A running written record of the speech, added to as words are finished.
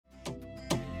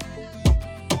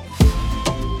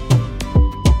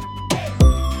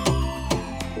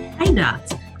Hey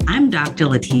Docs, I'm Dr.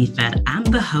 Latifat. I'm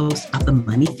the host of the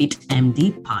Money Fit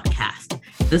MD podcast.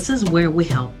 This is where we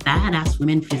help badass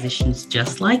women physicians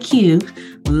just like you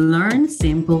learn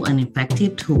simple and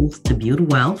effective tools to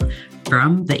build wealth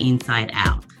from the inside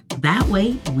out. That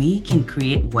way we can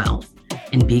create wealth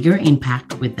and bigger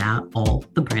impact without all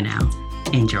the burnout.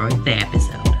 Enjoy the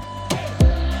episode.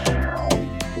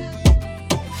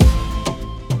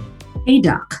 Hey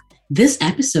Doc. This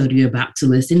episode you're about to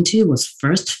listen to was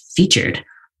first featured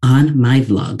on my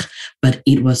vlog, but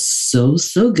it was so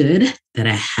good that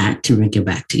I had to bring it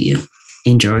back to you.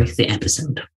 Enjoy the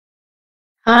episode.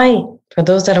 Hi, for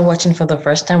those that are watching for the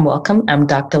first time, welcome. I'm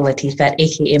Dr. Latifat,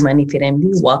 aka Money Fit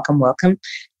MD. Welcome.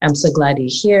 I'm so glad you're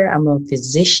here. I'm a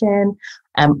physician.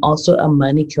 I'm also a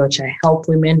money coach. I help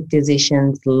women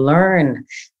physicians learn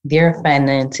their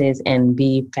finances and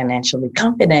be financially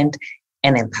confident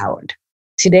and empowered.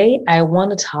 Today, I want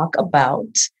to talk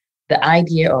about the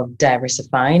idea of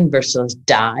diversifying versus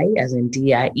die, as in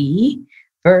D-I-E,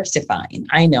 versifying.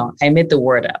 I know, I made the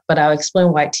word up, but I'll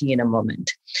explain why to you in a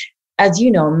moment. As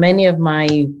you know, many of my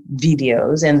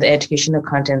videos and the educational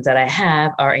content that I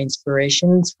have are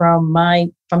inspirations from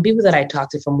people that I talk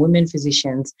to, from women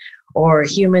physicians or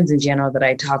humans in general that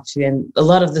I talk to. And a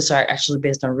lot of this are actually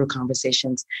based on real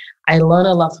conversations. I learn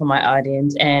a lot from my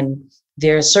audience, and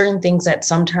there are certain things that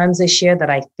sometimes they share that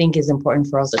I think is important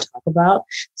for us to talk about.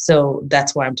 So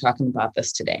that's why I'm talking about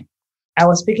this today. I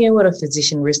was speaking with a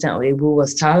physician recently who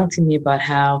was talking to me about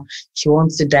how she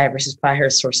wants to diversify her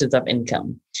sources of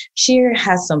income. She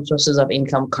has some sources of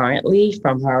income currently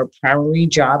from her primary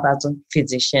job as a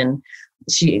physician.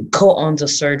 She co-owns a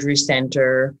surgery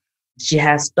center. She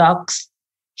has stocks.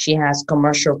 She has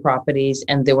commercial properties,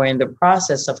 and they were in the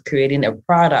process of creating a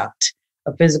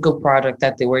physical product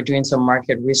that they were doing some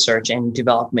market research and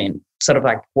development, sort of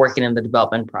like working in the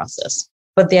development process.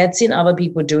 But they had seen other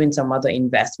people doing some other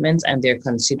investments, and they're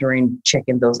considering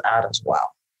checking those out as well.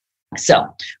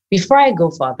 So before I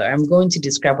go further, I'm going to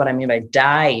describe what I mean by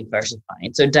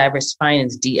diversifying. So diversifying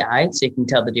is DI, so you can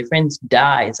tell the difference.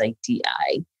 Die is like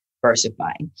DI,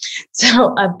 versifying.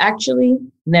 So I've actually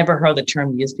never heard the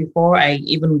term used before. I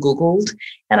even Googled,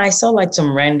 and I saw like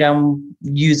some random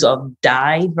use of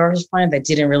diversifying that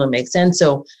didn't really make sense.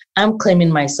 So I'm claiming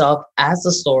myself as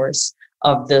the source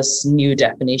of this new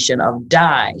definition of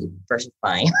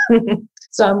diversifying.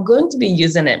 So I'm going to be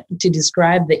using it to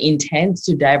describe the intent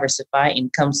to diversify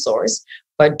income source,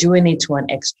 but doing it to an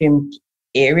extreme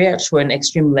area, to an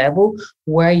extreme level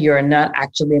where you're not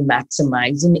actually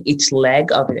maximizing each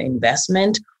leg of your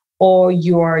investment, or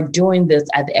you're doing this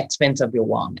at the expense of your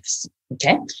wellness.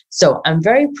 Okay. So I'm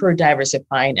very pro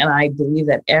diversifying, and I believe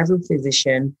that every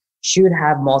physician should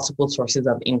have multiple sources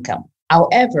of income.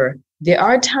 However, there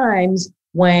are times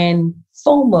when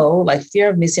FOMO, like fear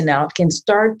of missing out, can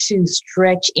start to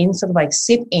stretch in, sort of like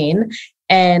sip in.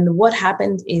 And what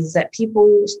happens is that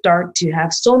people start to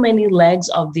have so many legs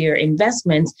of their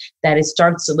investments that it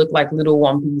starts to look like little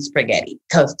one-piece spaghetti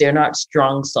because they're not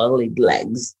strong, solid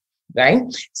legs, right?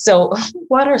 So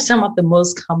what are some of the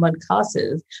most common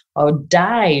causes of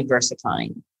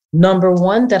diversifying? Number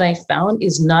one that I found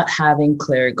is not having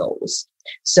clear goals.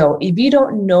 So if you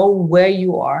don't know where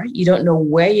you are, you don't know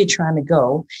where you're trying to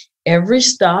go, every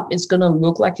stop is going to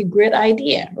look like a great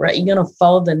idea, right? You're going to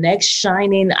follow the next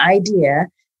shining idea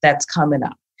that's coming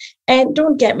up. And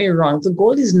don't get me wrong, the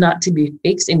goal is not to be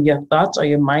fixed in your thoughts or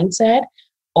your mindset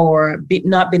or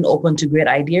not being open to great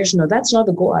ideas. No, that's not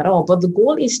the goal at all. But the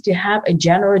goal is to have a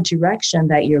general direction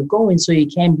that you're going so you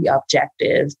can be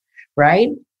objective, right?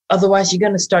 Otherwise, you're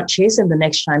going to start chasing the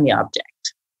next shiny object.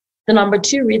 The number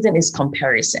two reason is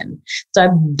comparison. So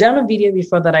I've done a video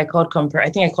before that I called it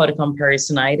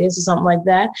comparisonitis or something like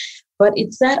that. But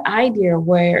it's that idea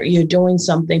where you're doing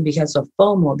something because of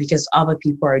FOMO, because other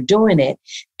people are doing it.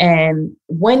 And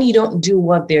when you don't do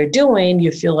what they're doing,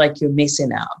 you feel like you're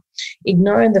missing out.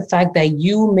 Ignoring the fact that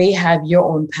you may have your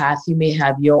own path, you may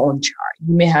have your own chart,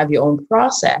 you may have your own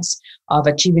process of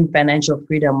achieving financial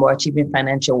freedom or achieving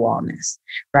financial wellness,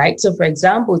 right? So for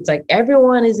example, it's like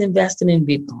everyone is investing in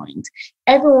Bitcoins.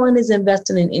 Everyone is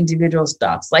investing in individual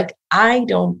stocks. Like, I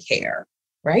don't care,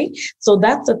 right? So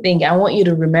that's the thing. I want you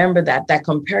to remember that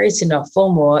comparison of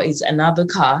FOMO is another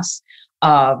cause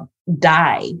of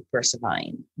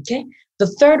diversifying, okay? The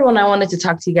third one I wanted to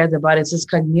talk to you guys about is this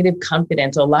cognitive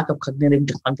confidence or lack of cognitive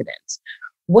confidence.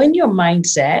 When your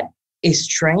mindset is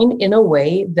trained in a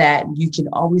way that you can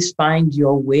always find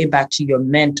your way back to your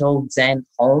mental Zen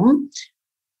home,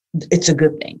 it's a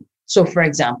good thing. So for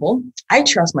example, I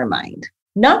trust my mind,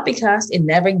 not because it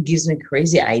never gives me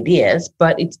crazy ideas,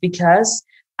 but it's because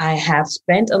I have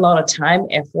spent a lot of time,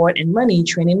 effort, and money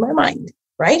training my mind,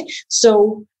 right?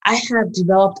 So I have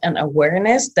developed an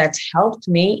awareness that's helped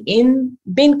me in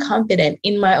being confident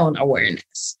in my own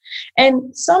awareness.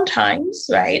 And sometimes,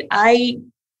 right, I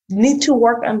need to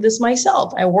work on this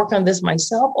myself. I work on this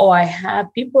myself, or I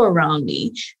have people around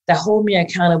me that hold me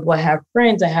accountable. I have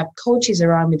friends, I have coaches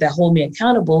around me that hold me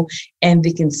accountable, and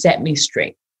they can set me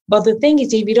straight. But the thing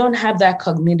is, if you don't have that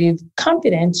cognitive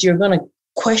confidence, you're going to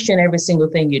question every single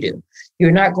thing you do.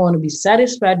 You're not going to be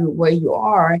satisfied with where you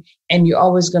are, and you're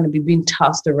always going to be being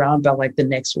tossed around by like the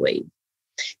next wave.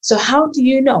 So how do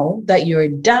you know that you're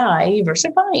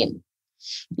diversifying?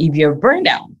 If you're burned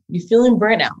out, you're feeling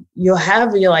burnt out, you're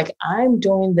like, I'm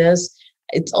doing this,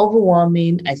 it's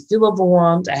overwhelming, I feel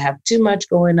overwhelmed, I have too much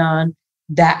going on,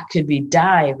 that could be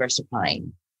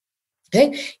diversifying.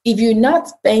 Okay. If you're not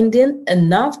spending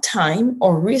enough time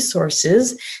or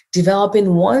resources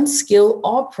developing one skill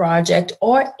or project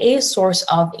or a source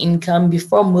of income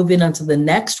before moving on to the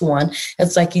next one,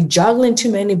 it's like you're juggling too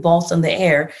many balls in the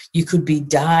air, you could be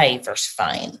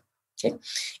diversifying. Okay.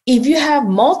 If you have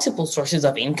multiple sources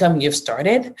of income you've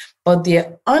started, but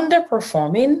they're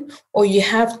underperforming, or you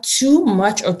have too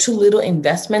much or too little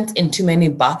investment in too many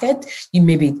buckets, you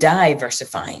may be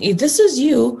diversifying. If this is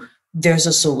you, there's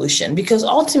a solution, because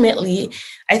ultimately,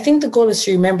 I think the goal is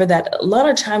to remember that a lot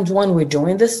of times when we're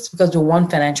doing this, it's because we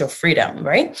want financial freedom,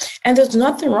 right? And there's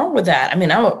nothing wrong with that. I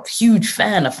mean, I'm a huge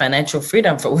fan of financial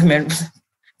freedom for women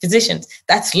physicians.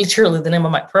 That's literally the name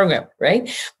of my program, right?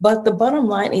 But the bottom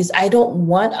line is, I don't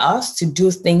want us to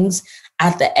do things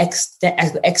at the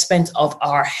expense of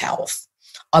our health,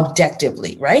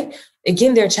 objectively, right?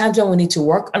 Again, there are times when we need to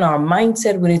work on our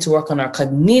mindset. We need to work on our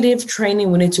cognitive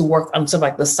training. We need to work on sort of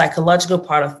like the psychological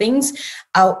part of things.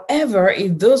 However,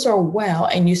 if those are well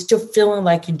and you're still feeling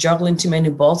like you're juggling too many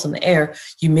balls in the air,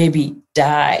 you may be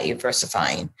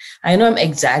diversifying. I know I'm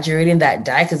exaggerating that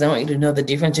because I want you to know the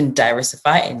difference in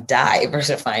diversify and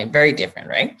diversifying. Very different,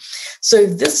 right? So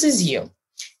if this is you,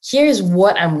 here's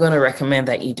what I'm going to recommend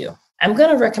that you do. I'm going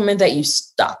to recommend that you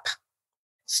stop,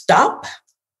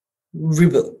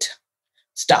 reboot.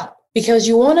 Stop, because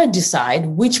you want to decide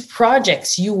which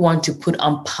projects you want to put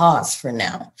on pause for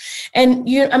now. And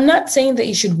I'm not saying that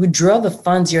you should withdraw the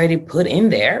funds you already put in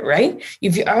there, right?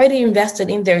 If you already invested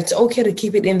in there, it's okay to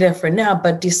keep it in there for now,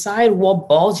 but decide what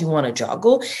balls you want to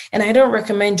juggle. And I don't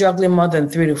recommend juggling more than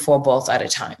 3 to 4 balls at a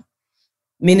time.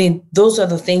 Meaning those are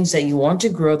the things that you want to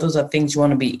grow. Those are things you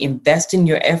want to be investing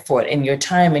your effort and your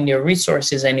time and your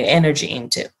resources and your energy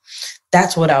into.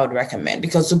 That's what I would recommend,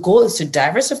 because the goal is to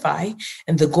diversify,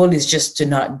 and the goal is just to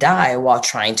not die while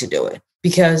trying to do it.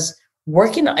 Because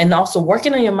working on your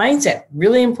mindset,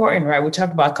 really important, right? We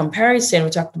talked about comparison. We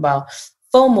talked about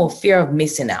FOMO, fear of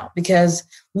missing out. Because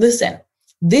listen,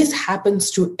 this happens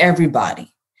to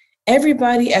everybody.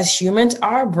 Everybody as humans,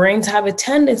 our brains have a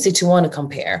tendency to want to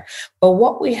compare. But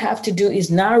what we have to do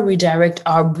is now redirect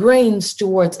our brains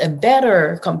towards a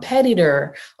better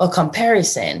competitor or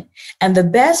comparison. And the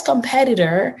best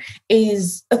competitor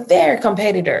is a fair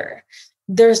competitor.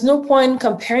 There's no point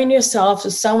comparing yourself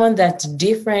to someone that's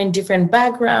different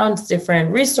backgrounds,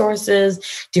 different resources,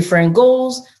 different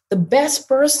goals. The best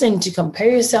person to compare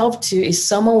yourself to is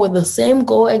someone with the same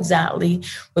goal exactly,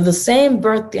 with the same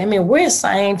birthday. I mean, we're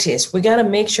scientists. We got to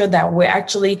make sure that we're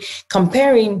actually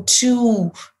comparing to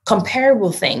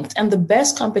comparable things. And the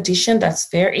best competition that's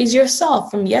fair is yourself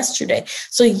from yesterday.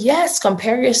 So yes,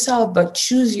 compare yourself, but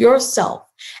choose yourself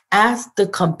as the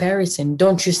comparison.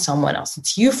 Don't choose someone else.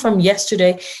 It's you from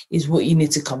yesterday is what you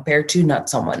need to compare to, not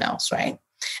someone else, right?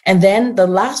 And then the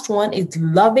last one is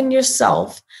loving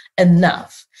yourself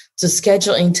enough to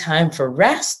schedule in time for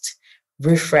rest,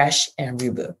 refresh, and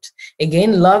reboot.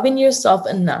 Again, loving yourself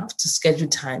enough to schedule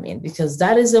time in, because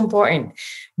that is important.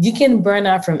 You can burn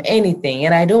out from anything,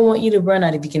 and I don't want you to burn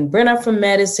out. If you can burn out from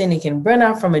medicine, you can burn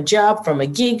out from a job, from a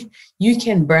gig, you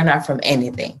can burn out from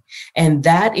anything. And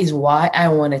that is why I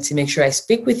wanted to make sure I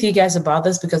speak with you guys about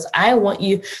this, because I want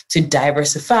you to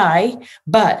diversify,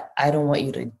 but I don't want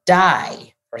you to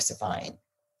die diversifying.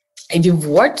 If you've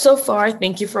watched so far,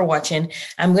 thank you for watching.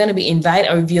 I'm going to be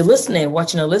or if you're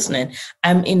watching or listening,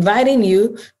 I'm inviting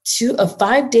you to a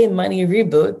 5-day money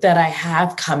reboot that I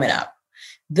have coming up.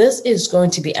 This is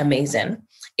going to be amazing.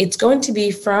 It's going to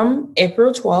be from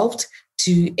April 12th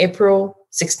to April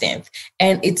 16th,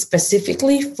 and it's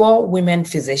specifically for women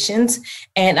physicians.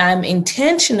 And I'm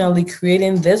intentionally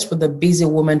creating this with a busy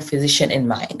woman physician in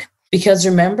mind, because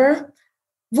remember,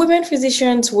 women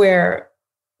physicians were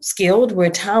skilled, we're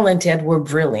talented, we're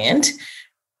brilliant.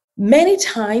 Many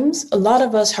times, a lot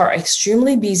of us are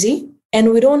extremely busy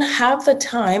and we don't have the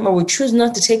time, or we choose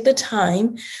not to take the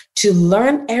time to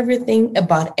learn everything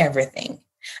about everything.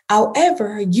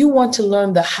 However, you want to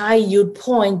learn the high yield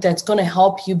point that's going to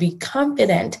help you be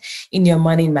confident in your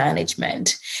money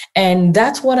management. And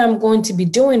that's what I'm going to be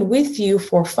doing with you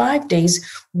for 5 days,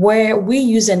 where we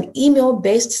use an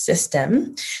email-based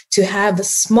system to have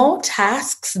small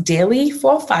tasks daily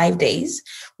for 5 days,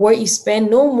 where you spend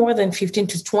no more than 15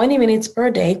 to 20 minutes per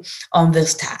day on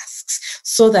these tasks,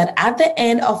 so that at the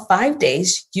end of 5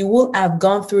 days, you will have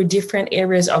gone through different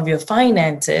areas of your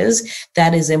finances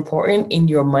that is important in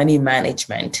your money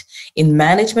management, in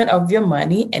management of your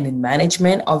money and in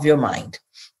management of your mind.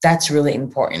 That's really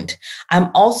important. I'm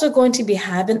also going to be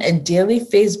having a daily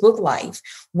Facebook Live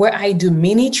where I do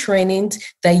mini trainings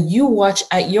that you watch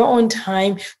at your own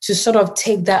time to sort of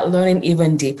take that learning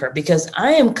even deeper, because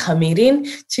I am committing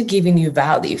to giving you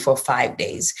value for 5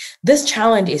 days. This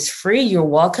challenge is free. You're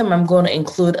welcome. I'm going to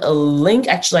include a link.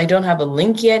 Actually, I don't have a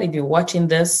link yet. If you're watching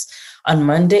this on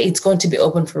Monday, it's going to be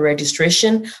open for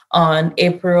registration on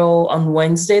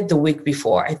Wednesday, the week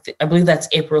before. I believe that's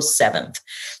April 7th.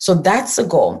 So that's the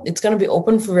goal. It's going to be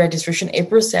open for registration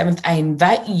April 7th. I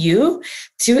invite you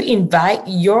to invite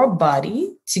your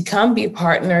body to come be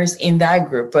partners in that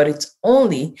group, but it's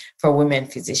only for women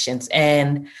physicians.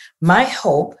 And my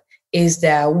hope is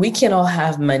that we can all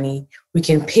have money. We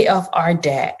can pay off our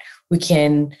debt. We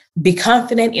can be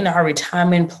confident in our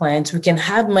retirement plans. We can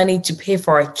have money to pay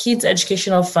for our kids'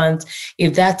 educational funds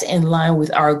if that's in line with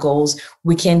our goals.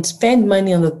 We can spend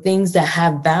money on the things that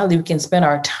have value. We can spend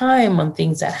our time on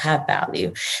things that have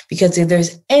value. Because if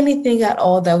there's anything at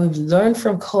all that we've learned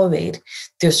from COVID,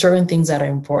 there's certain things that are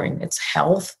important. It's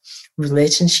health,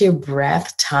 relationship,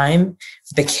 breath, time,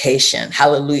 vacation.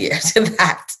 Hallelujah to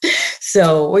that.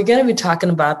 So we're going to be talking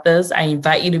about this. I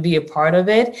invite you to be a part of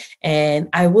it, and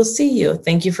I will see you.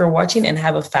 Thank you for watching and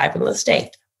have a fabulous day.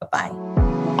 Bye-bye.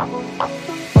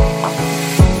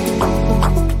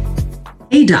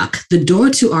 Hey, Doc, the door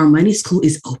to our money school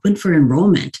is open for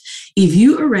enrollment. If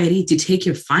you are ready to take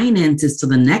your finances to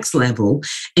the next level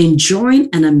and join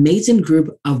an amazing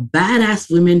group of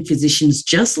badass women physicians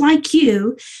just like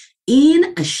you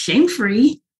in a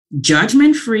shame-free,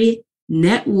 judgment-free,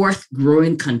 net worth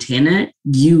growing container,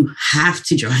 you have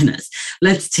to join us.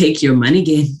 Let's take your money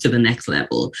game to the next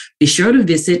level. Be sure to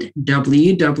visit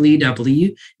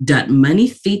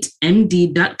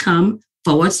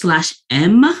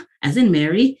www.moneyfitmd.com/M as in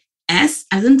Mary, S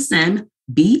as in Sam,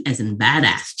 B as in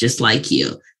badass, just like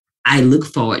you. I look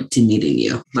forward to meeting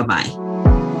you. Bye-bye.